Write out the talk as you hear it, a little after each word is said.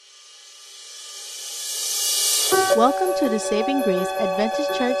Welcome to the Saving Grace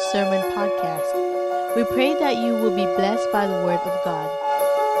Adventist Church Sermon Podcast. We pray that you will be blessed by the Word of God.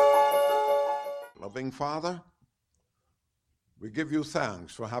 Loving Father, we give you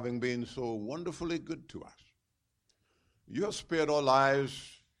thanks for having been so wonderfully good to us. You have spared our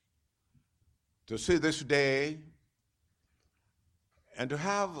lives to see this day and to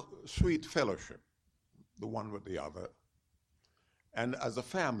have sweet fellowship, the one with the other, and as a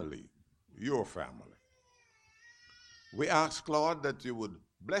family, your family. We ask, Lord, that you would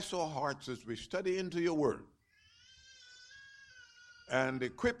bless our hearts as we study into your word and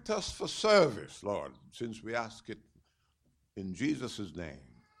equip us for service, Lord, since we ask it in Jesus' name.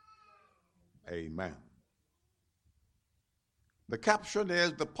 Amen. The caption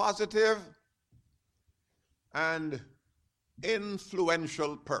is the positive and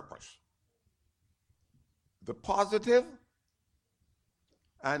influential purpose. The positive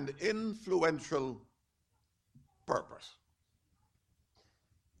and influential purpose.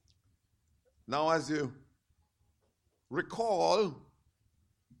 Now, as you recall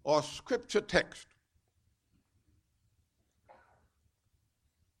our scripture text,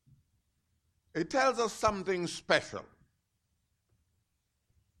 it tells us something special.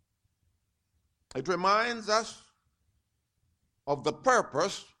 It reminds us of the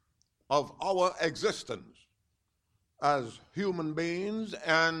purpose of our existence as human beings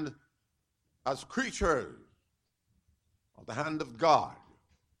and as creatures of the hand of God,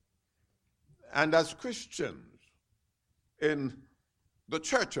 and as Christians in the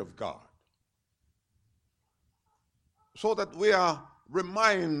church of God, so that we are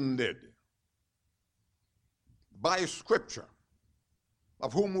reminded by Scripture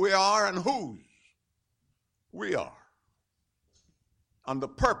of whom we are and whose we are, and the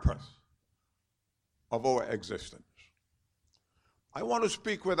purpose of our existence. I want to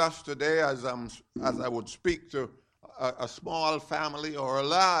speak with us today as I would speak to a small family or a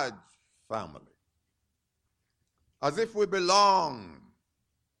large family, as if we belong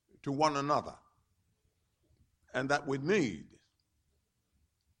to one another and that we need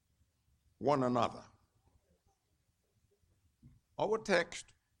one another. Our text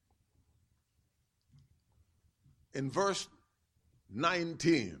in verse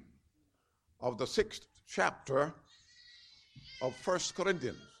 19 of the 6th chapter of 1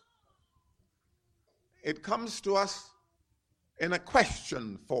 Corinthians, it comes to us in a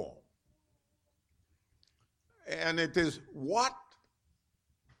question form. And it is what?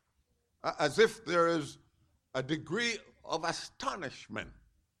 As if there is a degree of astonishment.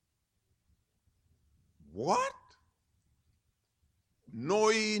 What?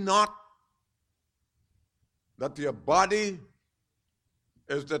 Know ye not that your body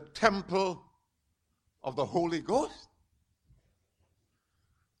is the temple of the Holy Ghost?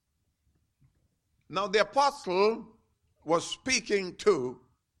 Now the apostle was speaking to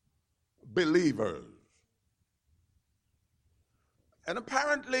believers. And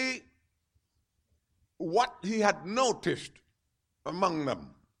apparently what he had noticed among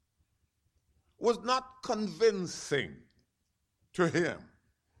them was not convincing to him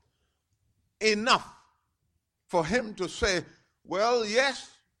enough for him to say, well,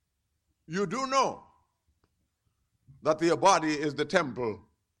 yes, you do know that your body is the temple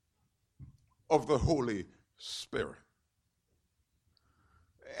of the Holy Spirit.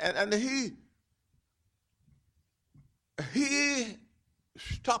 And he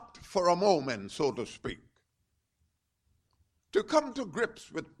stopped for a moment, so to speak, to come to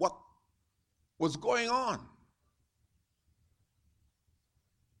grips with what was going on.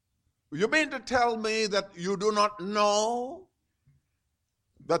 You mean to tell me that you do not know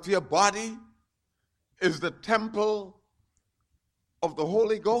that your body is the temple of the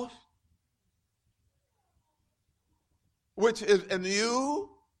Holy Ghost, which is in you?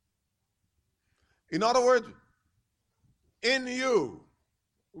 In other words, in you,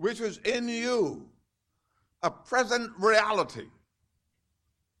 which is in you, a present reality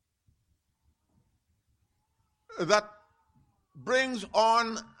that brings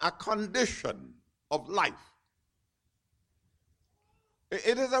on a condition of life.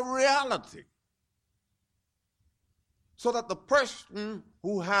 It is a reality. So that the person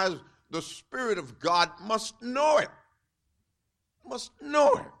who has the Spirit of God must know it. Must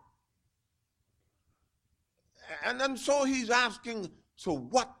know it. And then so he's asking, so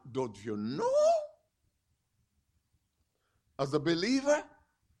what don't you know? As a believer?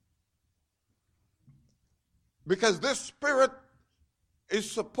 Because this Spirit is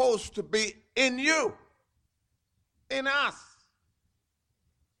supposed to be in you, in us.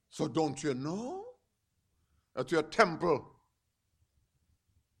 So don't you know that your temple,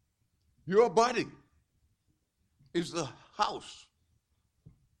 your body, is the house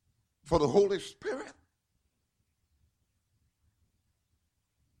for the Holy Spirit.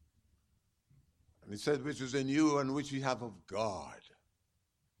 And he said, which is in you and which you have of God.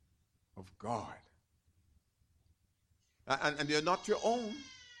 Of God. And you're not your own.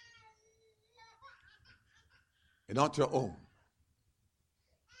 You're not your own.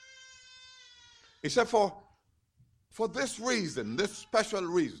 He said, for this reason, this special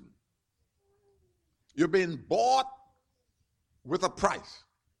reason, you're being bought with a price.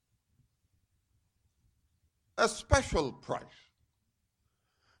 A special price.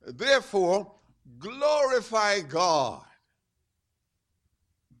 Therefore, glorify God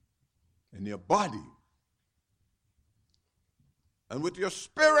in your body and with your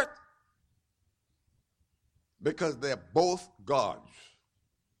spirit, because they're both God's,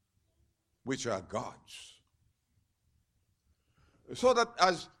 which are God's. So that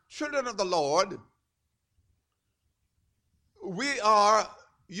as children of the Lord, we are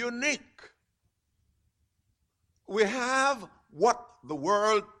unique. We have what the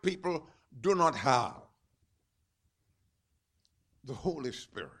world people do not have. The Holy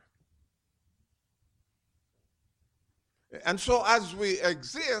Spirit. And so as we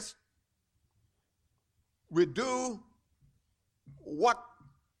exist, we do what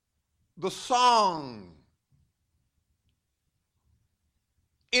the song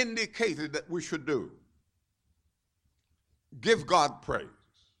indicated that we should do. Give God praise.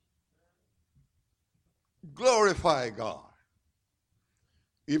 Glorify God.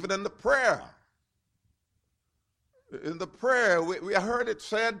 Even in the prayer. In the prayer, we heard it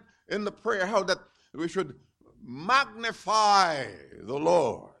said in the prayer how that we should magnify the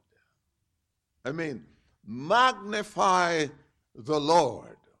Lord. I mean, magnify the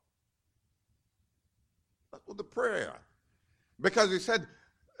Lord. That's what the prayer. Because he said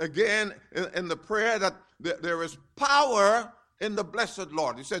again in the prayer that there is power in the blessed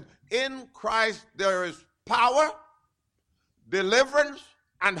Lord. He said, in Christ there is power, deliverance,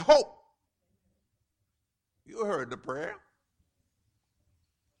 and hope. You heard the prayer.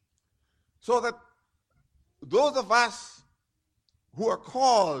 So that those of us who are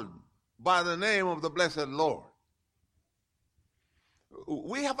called by the name of the blessed Lord,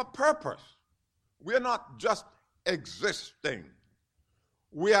 we have a purpose. We are not just existing.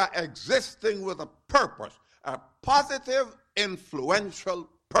 We are existing with a purpose, a positive, influential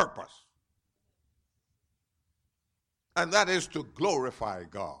purpose. And that is to glorify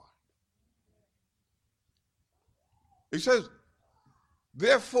God. He says,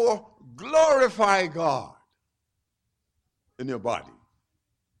 therefore, glorify God in your body.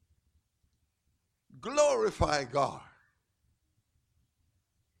 Glorify God.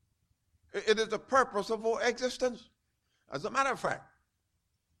 It is the purpose of our existence. As a matter of fact,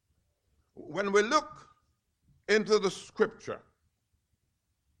 when we look into the scripture,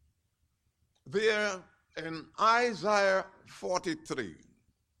 there in Isaiah 43,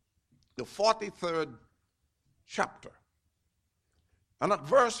 the 43rd chapter, and at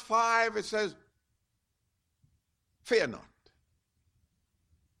verse 5 it says, fear not,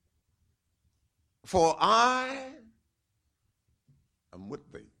 for I am with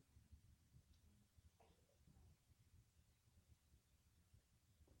thee.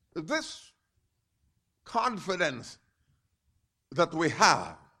 This confidence that we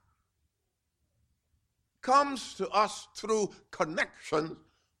have comes to us through connection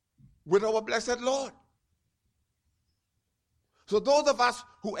with our blessed Lord. So those of us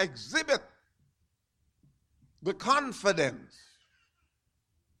who exhibit the confidence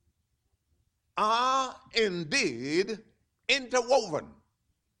are indeed interwoven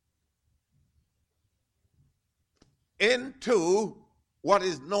into what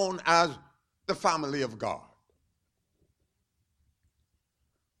is known as the family of God.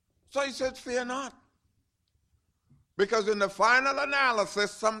 So he said, fear not. Because in the final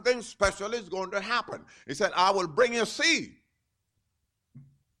analysis, something special is going to happen. He said, I will bring you seed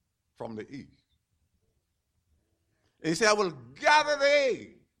from the east. He said, I will gather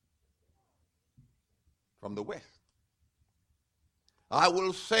thee from the west. I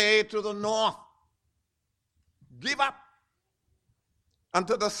will say to the north, give up. And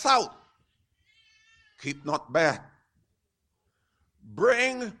to the south, keep not back.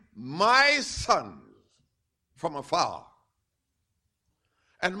 Bring my sons from afar,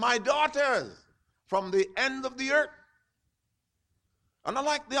 and my daughters from the end of the earth. And I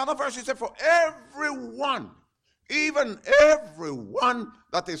like the other verse, he said, for everyone, even everyone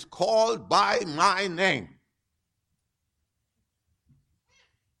that is called by my name.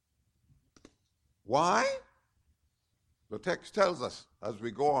 Why? The text tells us, as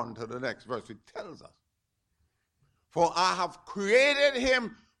we go on to the next verse, it tells us. For I have created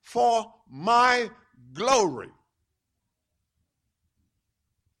him for my glory.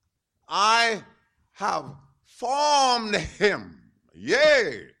 I have formed him.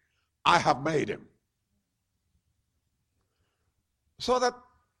 Yea, I have made him. So that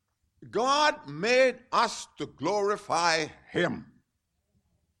God made us to glorify him.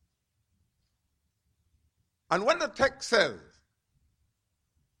 And when the text says,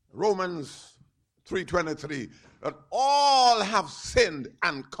 Romans 3:23, that all have sinned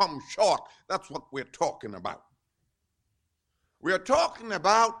and come short, that's what we're talking about. We're talking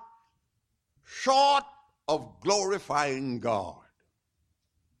about short of glorifying God.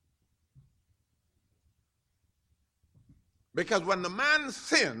 Because when the man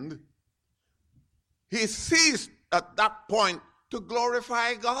sinned, he ceased at that point to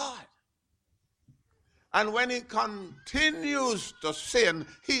glorify God. And when he continues to sin,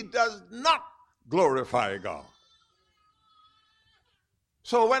 he does not glorify God.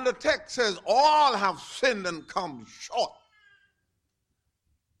 So when the text says all have sinned and come short,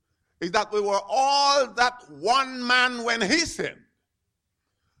 is that we were all that one man when he sinned,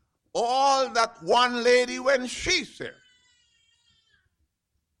 all that one lady when she sinned.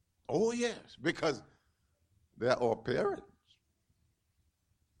 Oh yes, because they're our parents.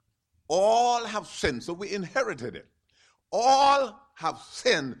 All have sinned, so we inherited it. All have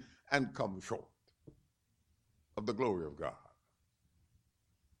sinned and come short of the glory of God.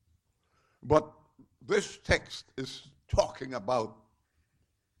 But this text is talking about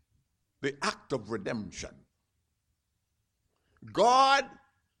the act of redemption. God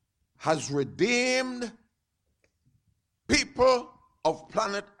has redeemed people of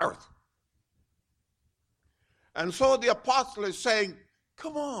planet Earth. And so the apostle is saying,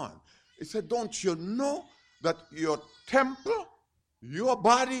 come on. He said, don't you know that your temple, your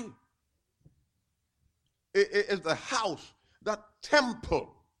body, is the house, that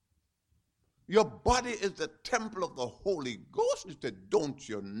temple. Your body is the temple of the Holy Ghost. He said, don't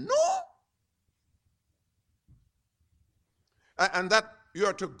you know? And that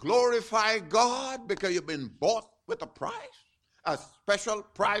you're to glorify God because you've been bought with a price, a special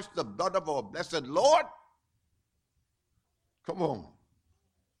price, the blood of our blessed Lord. Come on.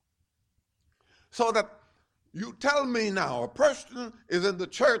 So that you tell me now, a person is in the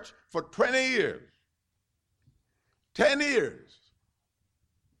church for 20 years, 10 years,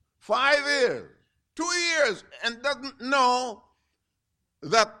 5 years, 2 years, and doesn't know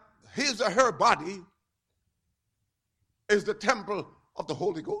that his or her body is the temple of the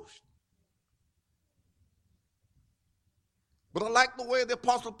Holy Ghost. But I like the way the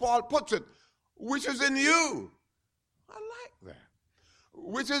Apostle Paul puts it, which is in you. I like that.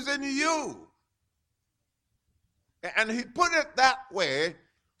 Which is in you. And he put it that way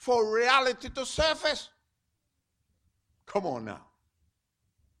for reality to surface. Come on now.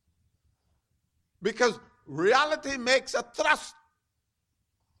 Because reality makes a thrust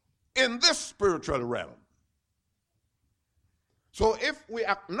in this spiritual realm. So if we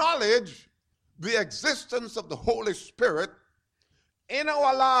acknowledge the existence of the Holy Spirit in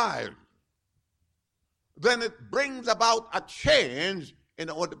our lives, then it brings about a change in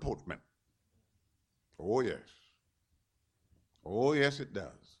our deportment. Oh, yes. Oh, yes, it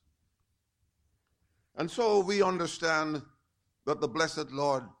does. And so we understand that the blessed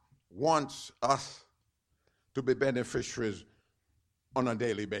Lord wants us to be beneficiaries on a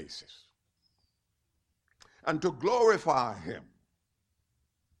daily basis and to glorify him.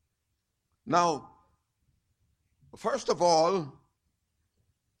 Now, first of all,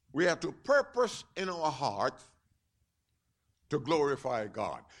 we have to purpose in our hearts to glorify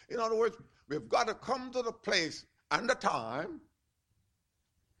God. In other words, we've got to come to the place and the time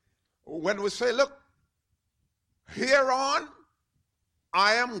when we say, look, here on,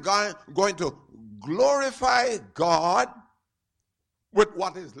 I am going to glorify God with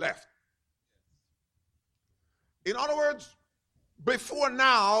what is left. In other words, before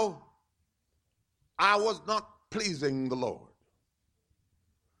now, I was not pleasing the Lord.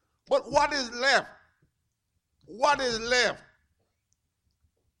 But what is left? What is left?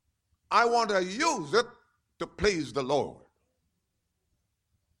 I want to use it to please the Lord.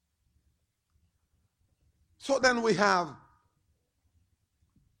 So then we have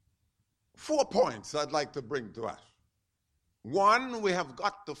 4 points I'd like to bring to us. One, we have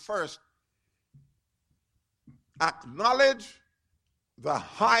got to first acknowledge the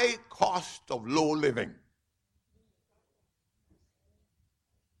high cost of low living.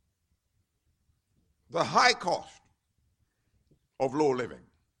 The high cost of low living.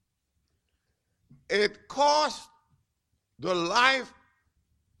 It cost the life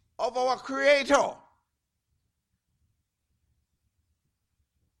of our Creator.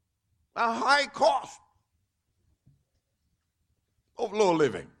 a high cost of low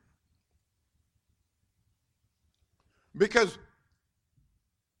living. Because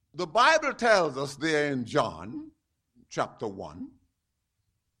the Bible tells us there in John chapter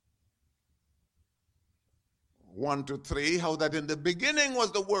 1:1-3, how that in the beginning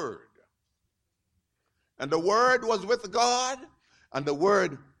was the Word. And the Word was with God, and the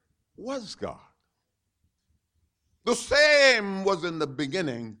Word was God. The same was in the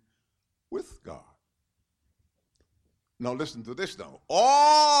beginning with God. Now listen to this now.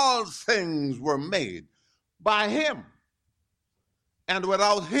 All things were made by Him. And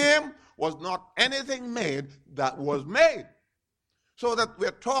without Him was not anything made that was made. So that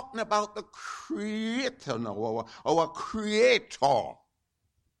we're talking about the Creator now, our Creator.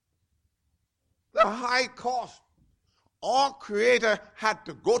 The high cost. Our Creator had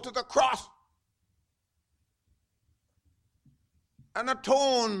to go to the cross and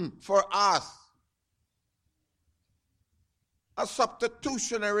atone for us. A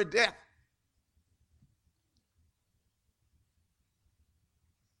substitutionary death.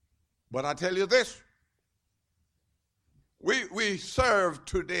 But I tell you this, we serve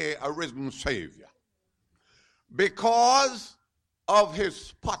today a risen Savior because of His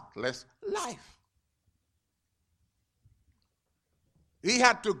spotless life. He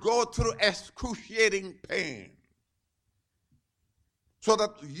had to go through excruciating pain so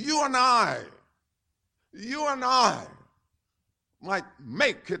that you and I might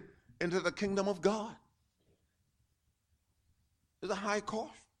make it into the kingdom of God. It's a high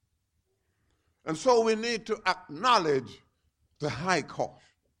cost. And so we need to acknowledge the high cost.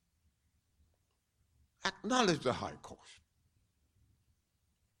 Acknowledge the high cost.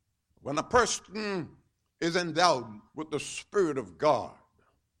 When a person is endowed with the Spirit of God,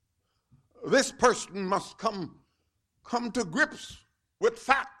 this person must come to grips with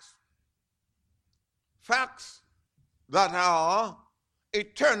facts. Facts that are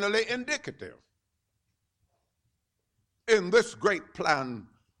eternally indicative in this great plan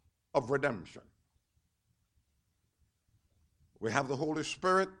of redemption. We have the Holy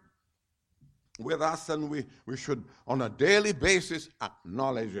Spirit with us, and we should on a daily basis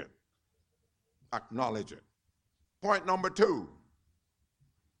acknowledge it. Acknowledge it. Point number 2,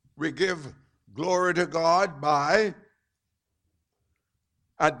 we give glory to God by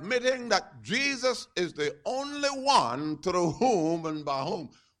admitting that Jesus is the only one through whom and by whom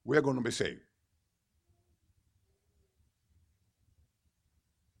we're going to be saved.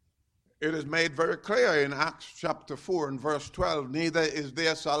 It is made very clear in Acts chapter 4 and verse 12, neither is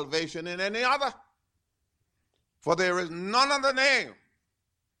there salvation in any other, for there is none other name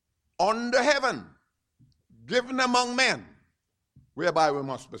under heaven given among men whereby we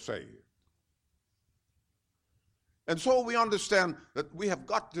must be saved. And so we understand that we have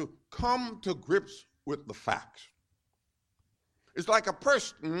got to come to grips with the facts. It's like a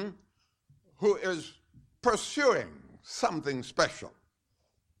person who is pursuing something special,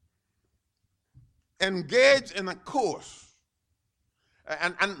 engaged in a course,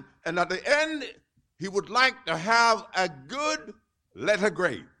 and at the end he would like to have a good letter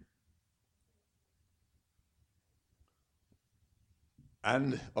grade.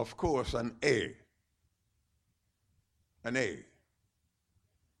 And of course an A. An A.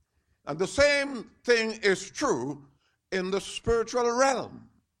 And the same thing is true in the spiritual realm.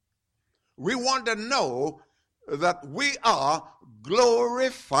 We want to know that we are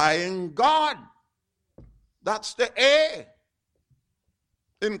glorifying God. That's the A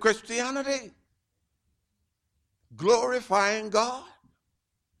in Christianity. Glorifying God.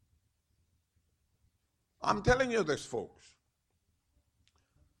 I'm telling you this, folks.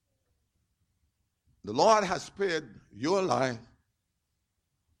 The Lord has spared your life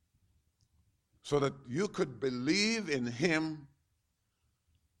so that you could believe in Him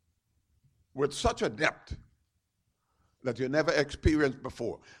with such a depth that you never experienced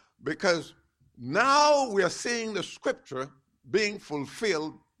before. Because now we are seeing the Scripture being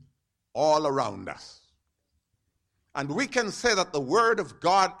fulfilled all around us. And we can say that the Word of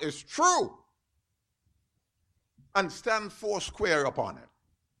God is true and stand foursquare upon it.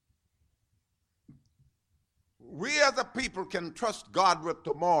 We as a people can trust God with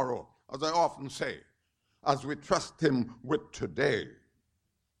tomorrow, as I often say, as we trust Him with today.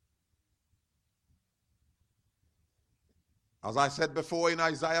 As I said before in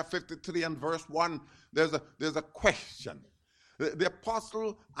Isaiah 53 and verse 1, there's a question. The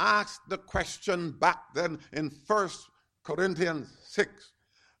apostle asked the question back then in 1 Corinthians 6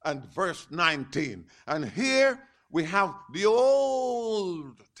 and verse 19. And here we have the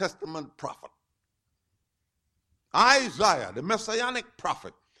Old Testament prophet, Isaiah, the messianic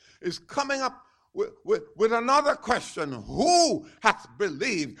prophet. is coming up with another question. Who hath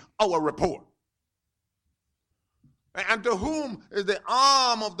believed our report? And to whom is the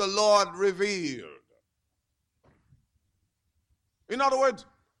arm of the Lord revealed? In other words,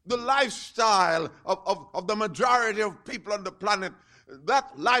 the lifestyle of the majority of people on the planet,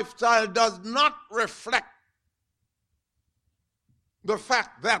 that lifestyle does not reflect the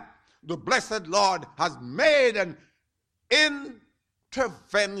fact that the blessed Lord has made an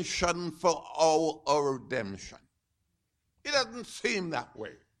intervention for our redemption. It doesn't seem that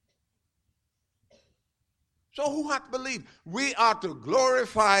way. So who hath believed? We are to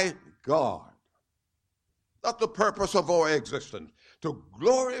glorify God. That's the purpose of our existence, to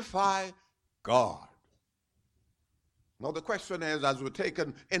glorify God. Now the question is, as we take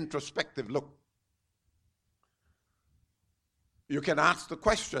an introspective look, you can ask the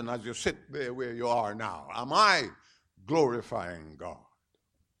question as you sit there where you are now, am I glorifying God?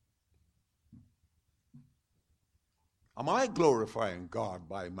 Am I glorifying God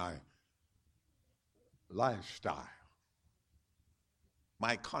by my lifestyle,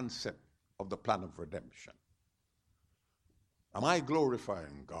 my concept of the plan of redemption? Am I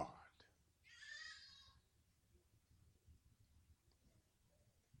glorifying God?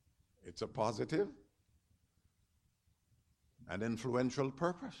 It's a positive and influential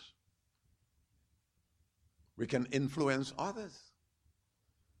purpose. We can influence others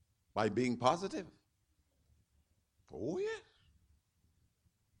by being positive. Oh, yes.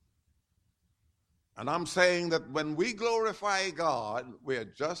 And I'm saying that when we glorify God, we're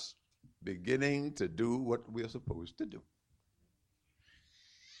just beginning to do what we're supposed to do.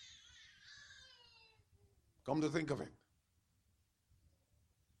 Come to think of it.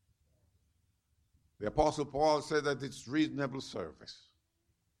 The Apostle Paul said that it's reasonable service.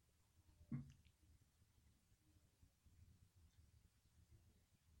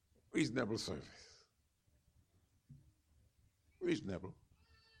 Reasonable service. Reasonable.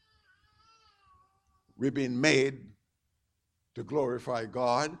 We've been made to glorify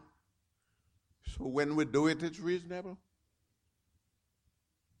God. So when we do it, it's reasonable.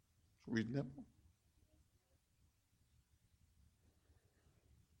 It's reasonable.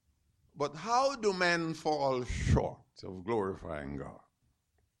 But how do men fall short of glorifying God?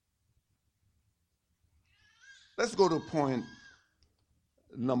 Let's go to point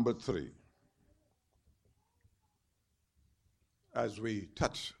number 3 as we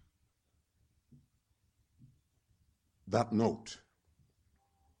touch that note.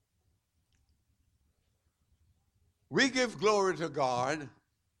 We give glory to God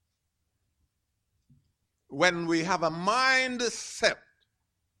when we have a mind set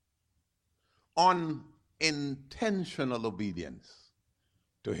on intentional obedience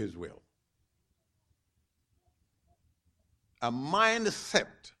to his will. A mind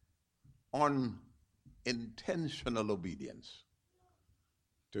set on intentional obedience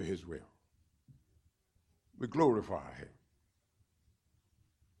to his will. We glorify him.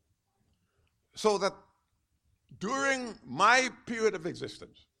 So that during my period of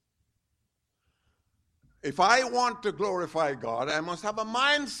existence, if I want to glorify God, I must have a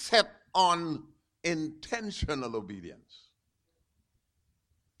mindset on intentional obedience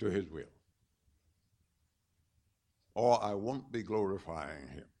to his will, or I won't be glorifying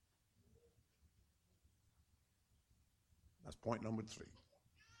him. That's point number 3.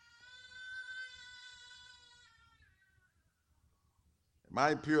 In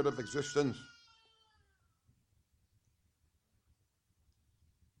my period of existence,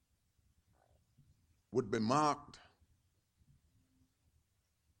 would be marked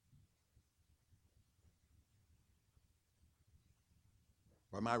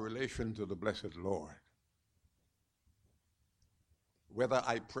by my relation to the blessed Lord. Whether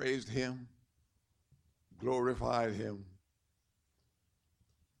I praised him, glorified him,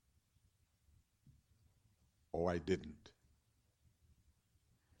 or I didn't.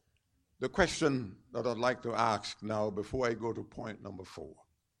 The question that I'd like to ask now before I go to point number 4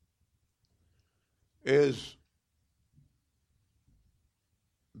 is,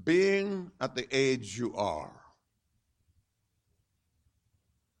 being at the age you are,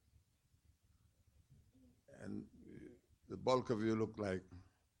 and the bulk of you look like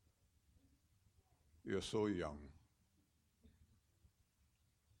you're so young,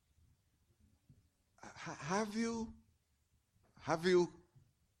 have you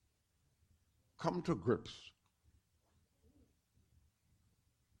come to grips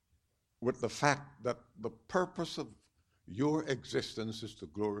with the fact that the purpose of your existence is to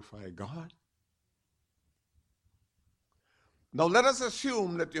glorify God? Now let us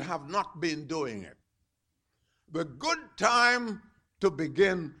assume that you have not been doing it. The good time to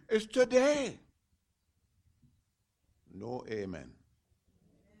begin is today. No amen.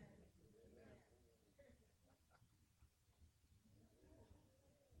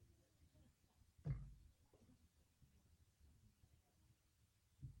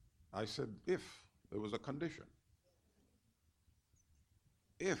 I said, if there was a condition.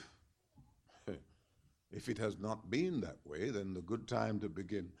 If it has not been that way, then the good time to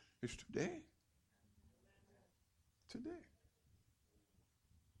begin is today. Today.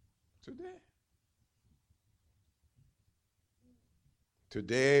 Today.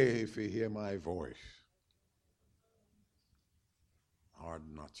 Today, if you hear my voice,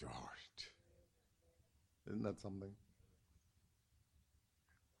 harden not your heart. Isn't that something?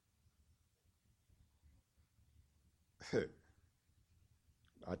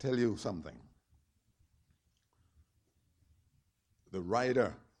 I tell you something. The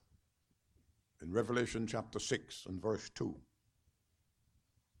writer in Revelation chapter 6 and verse 2,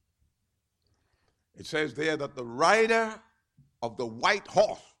 it says there that the rider of the white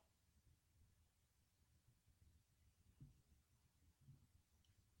horse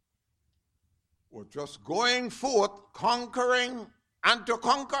was just going forth, conquering and to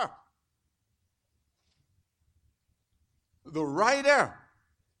conquer. The rider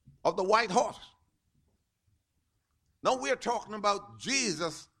of the white horse. Now we're talking about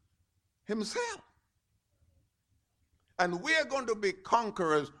Jesus himself. And we're going to be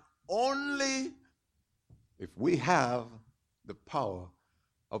conquerors only if we have the power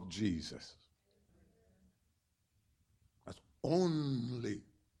of Jesus. That's only.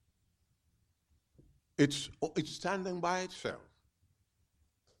 It's standing by itself.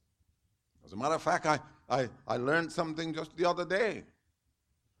 As a matter of fact, I learned something just the other day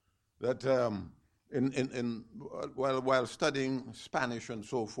that while studying Spanish and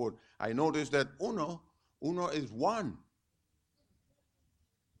so forth, I noticed that uno is one.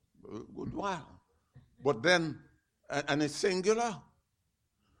 Good while. But then, and it's singular.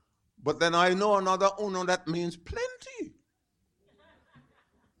 But then I know another uno that means plenty.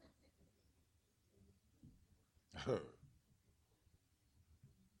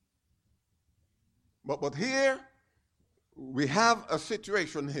 But here, we have a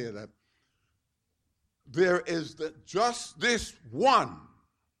situation here that there is just this one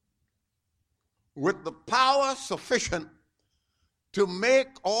with the power sufficient to make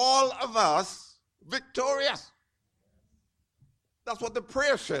all of us victorious. That's what the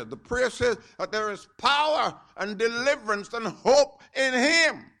prayer said. The prayer says that there is power and deliverance and hope in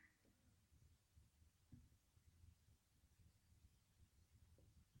him.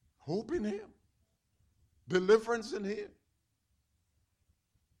 Hope in him. Deliverance in him.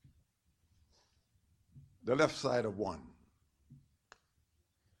 The left side of one.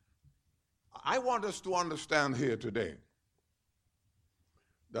 I want us to understand here today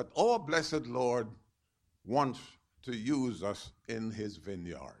that our blessed Lord wants to use us in his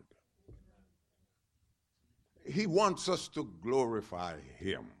vineyard. He wants us to glorify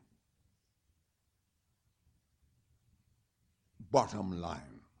him. Bottom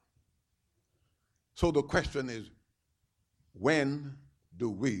line. So the question is, when do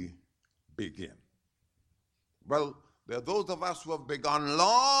we begin? Well, there are those of us who have begun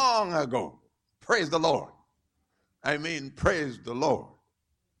long ago. Praise the Lord. I mean, praise the Lord.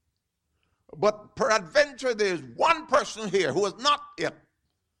 But peradventure there is one person here who has not yet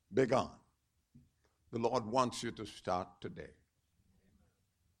begun. The Lord wants you to start today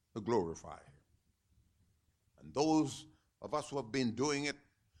to glorify him. And those of us who have been doing it,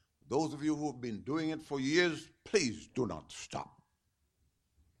 those of you who have been doing it for years, please do not stop.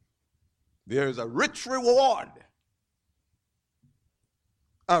 There is a rich reward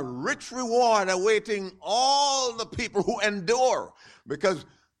awaiting all the people who endure. Because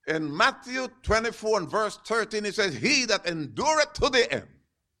in Matthew 24 and verse 13, it says, he that endureth to the end,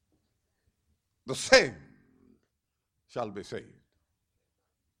 the same shall be saved.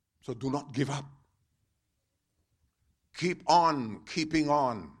 So do not give up. Keep on keeping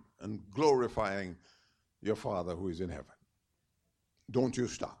on and glorifying your Father who is in heaven. Don't you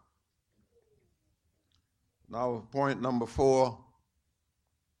stop. Now, point number 4.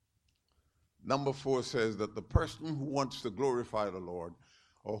 Number 4 says that the person who wants to glorify the Lord,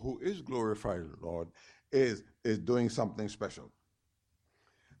 or who is glorifying the Lord, is doing something special.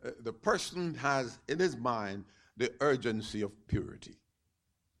 The person has in his mind the urgency of purity.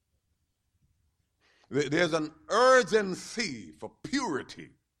 There's an urgency for purity.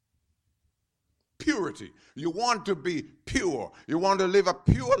 Purity. You want to be pure. You want to live a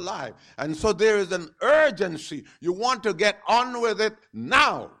pure life. And so there is an urgency. You want to get on with it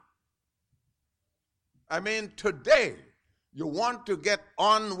now. I mean, today. You want to get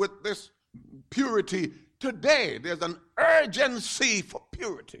on with this purity today. There's an urgency for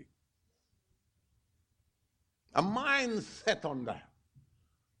purity. A mindset on that.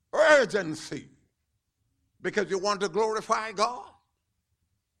 Urgency. Because you want to glorify God.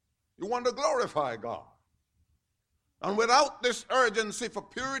 You want to glorify God. And without this urgency for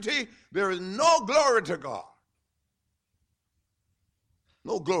purity, there is no glory to God.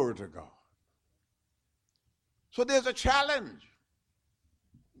 No glory to God. So there's a challenge.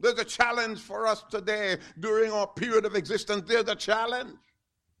 There's a challenge for us today during our period of existence. There's a challenge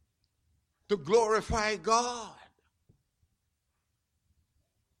to glorify God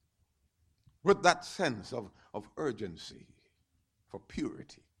with that sense of urgency for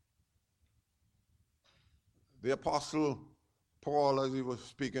purity. The Apostle Paul, as he was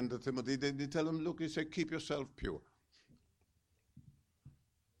speaking to Timothy, they tell him, look, he said, keep yourself pure.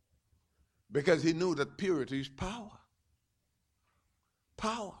 Because he knew that purity is power.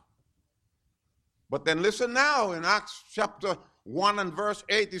 Power. But then listen now, in Acts chapter 1 and verse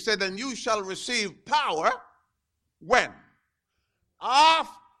 8, he said, and you shall receive power when?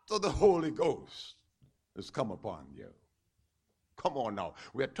 After the Holy Ghost has come upon you. Come on now.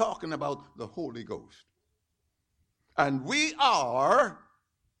 We're talking about the Holy Ghost. And we are,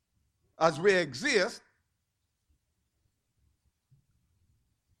 as we exist,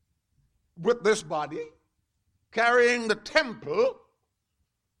 with this body, carrying the temple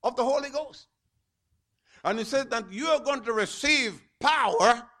of the Holy Ghost. And he said that you are going to receive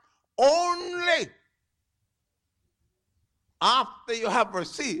power only after you have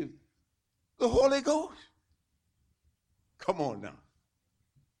received the Holy Ghost. Come on now.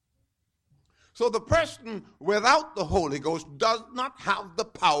 So the person without the Holy Ghost does not have the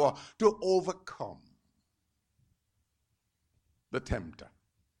power to overcome the tempter.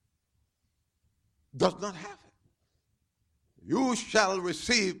 Does not have it. You shall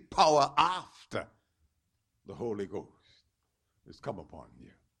receive power after the Holy Ghost is come upon you.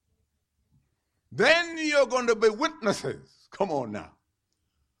 Then you're going to be witnesses. Come on now.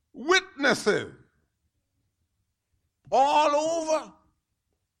 Witnesses all over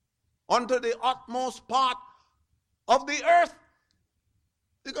unto the utmost part of the earth.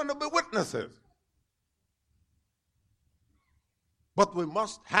 You're going to be witnesses. But we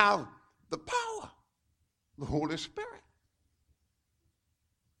must have the power, the Holy Spirit.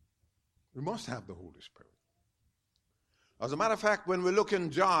 We must have the Holy Spirit. As a matter of fact, when we look in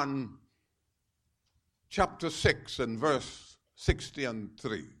John chapter 6 and verse 60 and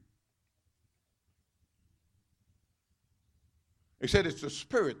 3, he said it's the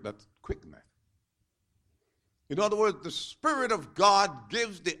Spirit that quickeneth. In other words, the Spirit of God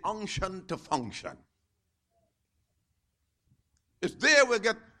gives the unction to function. It's there we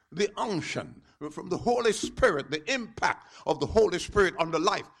get the unction from the Holy Spirit. The impact of the Holy Spirit on the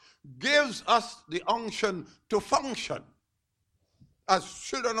life gives us the unction to function as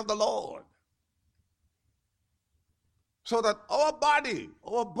children of the Lord. So that our body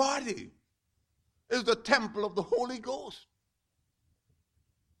is the temple of the Holy Ghost.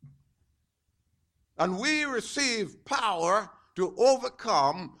 And we receive power to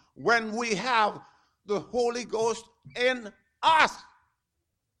overcome when we have the Holy Ghost in us.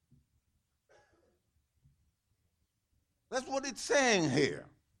 That's what it's saying here.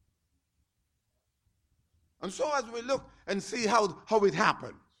 And so as we look and see how it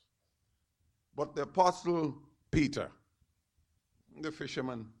happens, but the Apostle Peter, the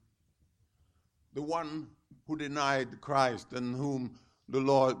fisherman, the one who denied Christ and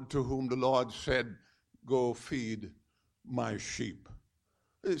to whom the Lord said, go feed my sheep.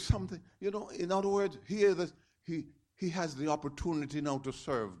 It's something, in other words, here he has the opportunity now to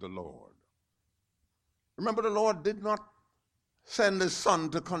serve the Lord. Remember, the Lord did not send his son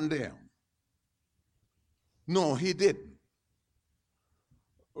to condemn. No, he didn't.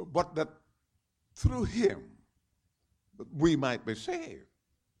 But that through him we might be saved.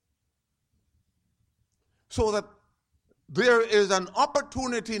 So that there is an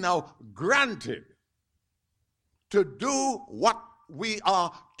opportunity now granted to do what we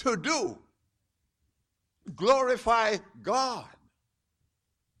are to do. Glorify God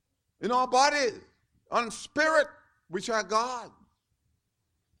in our bodies and spirit, which are God.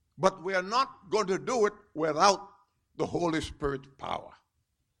 But we are not going to do it without the Holy Spirit's power.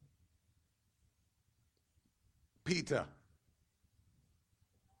 Peter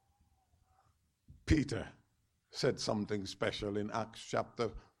said something special in Acts chapter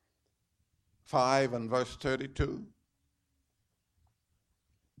 5 and verse 32.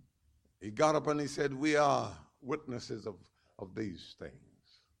 He got up and he said, we are witnesses of these things.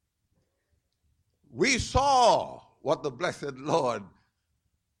 We saw what the blessed Lord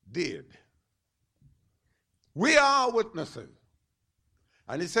did. We are witnesses.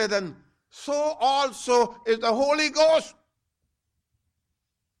 And he said, and so also is the Holy Ghost,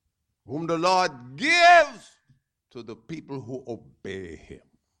 whom the Lord gives to the people who obey him.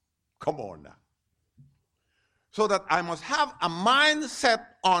 Come on now. So that I must have a mindset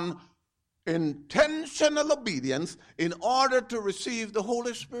on intentional obedience in order to receive the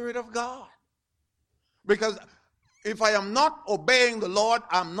Holy Spirit of God. Because if I am not obeying the Lord,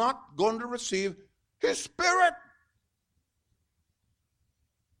 I'm not going to receive his Spirit.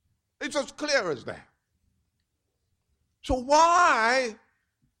 It's as clear as that. So why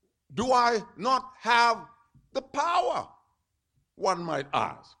do I not have the power, one might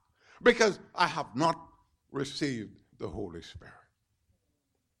ask? Because I have not received the Holy Spirit.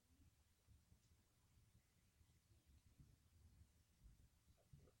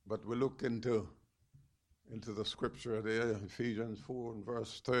 But we look into the scripture there, Ephesians 4 and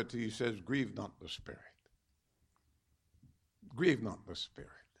verse 30, he says, grieve not the Spirit. Grieve not the Spirit.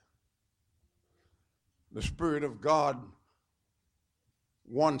 The Spirit of God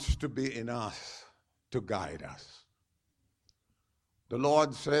wants to be in us to guide us. The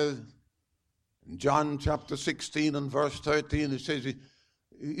Lord says in John chapter 16 and verse 13, it says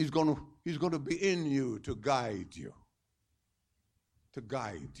he's going to be in you to guide you. To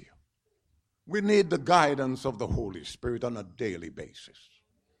guide you. We need the guidance of the Holy Spirit on a daily basis.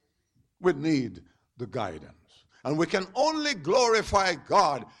 We need the guidance. And we can only glorify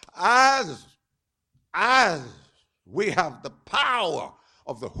God as we have the power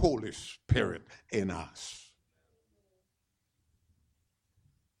of the Holy Spirit in us.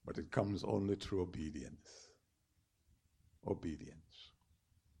 But it comes only through obedience. Obedience.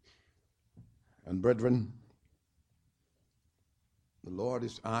 And brethren, the Lord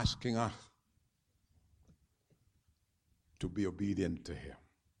is asking us to be obedient to him.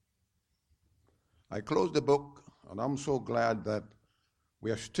 I close the book, and I'm so glad that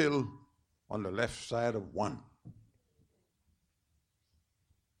we are still on the left side of 1. I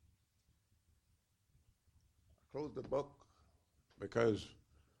close the book because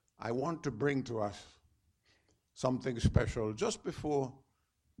I want to bring to us something special just before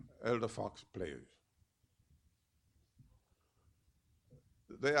Elder Fox plays.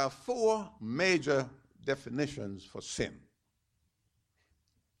 There are 4 major definitions for sin.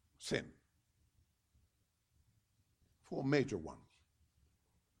 Sin. 4 major ones.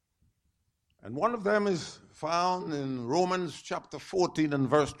 And one of them is found in Romans chapter 14 and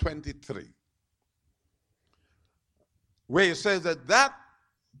verse 23, where it says that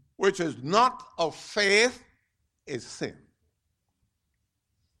which is not of faith is sin.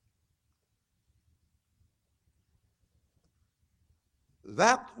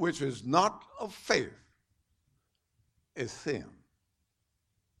 That which is not of faith is sin.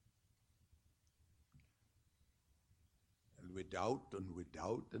 And we doubt and we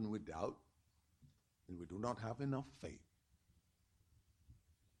doubt and we doubt, and we do not have enough faith.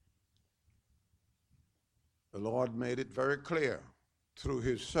 The Lord made it very clear through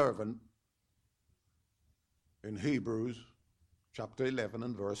his servant in Hebrews chapter 11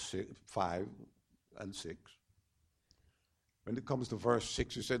 and verse 5 and 6. When it comes to verse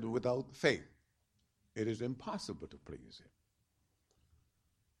 6, he said, without faith, it is impossible to please him.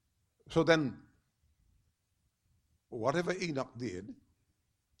 So then, whatever Enoch did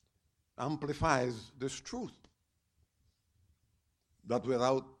amplifies this truth, that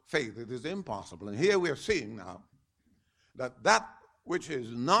without faith it is impossible. And here we are seeing now that which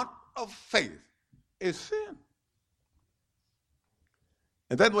is not of faith is sin.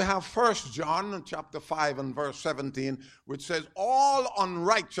 And then we have 1 John chapter 5 and verse 17, which says all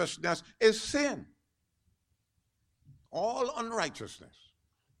unrighteousness is sin. All unrighteousness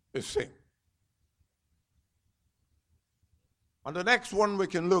is sin. And the next one we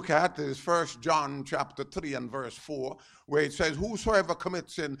can look at is 1 John chapter 3 and verse 4, where it says, whosoever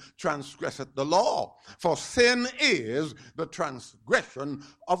commits sin transgresseth the law, for sin is the transgression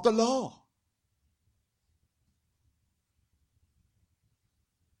of the law.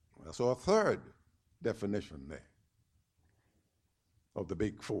 So a third definition there of the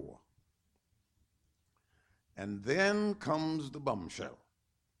big 4. And then comes the bombshell,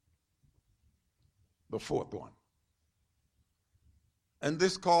 the 4th one. And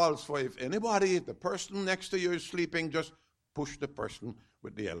this calls for, if the person next to you is sleeping, just push the person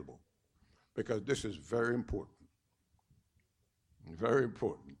with the elbow. Because this is very important. Very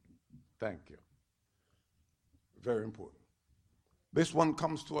important. Thank you. Very important. This one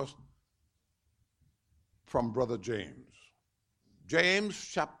comes to us from Brother James. James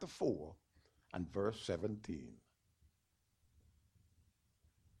chapter 4 and verse 17.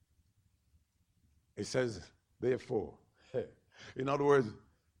 It says, therefore. In other words,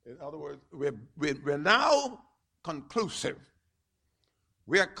 we're now conclusive.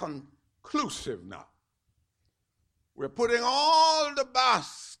 We are conclusive now. We're putting all the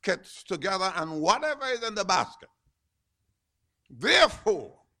baskets together and whatever is in the basket.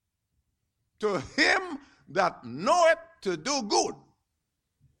 Therefore, to him that knoweth to do good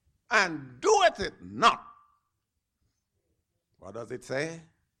and doeth it not. What does it say?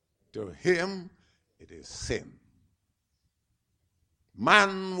 To him it is sin.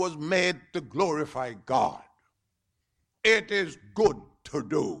 Man was made to glorify God. It is good to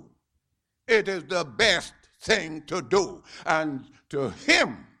do. It is the best thing to do. And to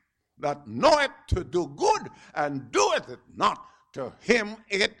him that knoweth to do good and doeth it not, to him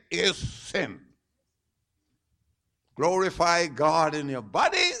it is sin. Glorify God in your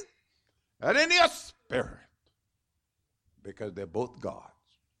body and in your spirit, because they're both God's.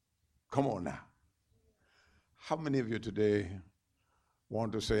 Come on now. How many of you today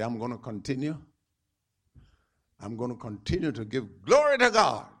want to say, I'm going to continue? I'm going to continue to give glory to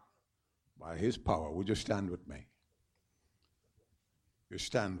God by his power. Would you stand with me? You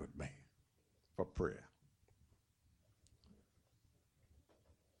stand with me for prayer.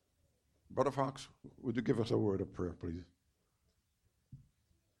 Brother Fox, would you give us a word of prayer, please?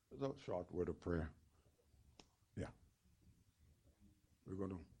 It's a short word of prayer. Yeah. We're going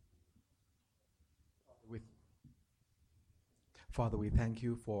to. Father, we thank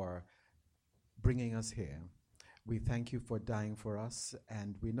you for bringing us here. We thank you for dying for us,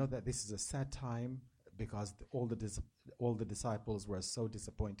 and we know that this is a sad time because all the disciples were so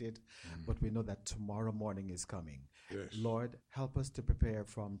disappointed, but we know that tomorrow morning is coming. Yes. Lord, help us to prepare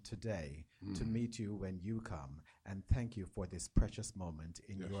from today to meet you when you come, and thank you for this precious moment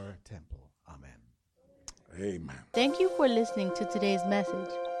in your temple. Amen. Amen. Thank you for listening to today's message.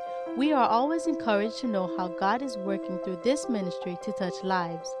 We are always encouraged to know how God is working through this ministry to touch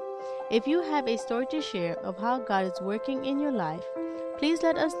lives. If you have a story to share of how God is working in your life, please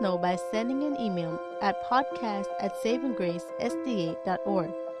let us know by sending an email at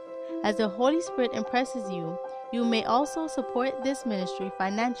podcast@savinggracesda.org. As the Holy Spirit impresses you, you may also support this ministry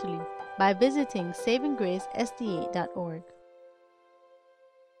financially by visiting savinggracesda.org.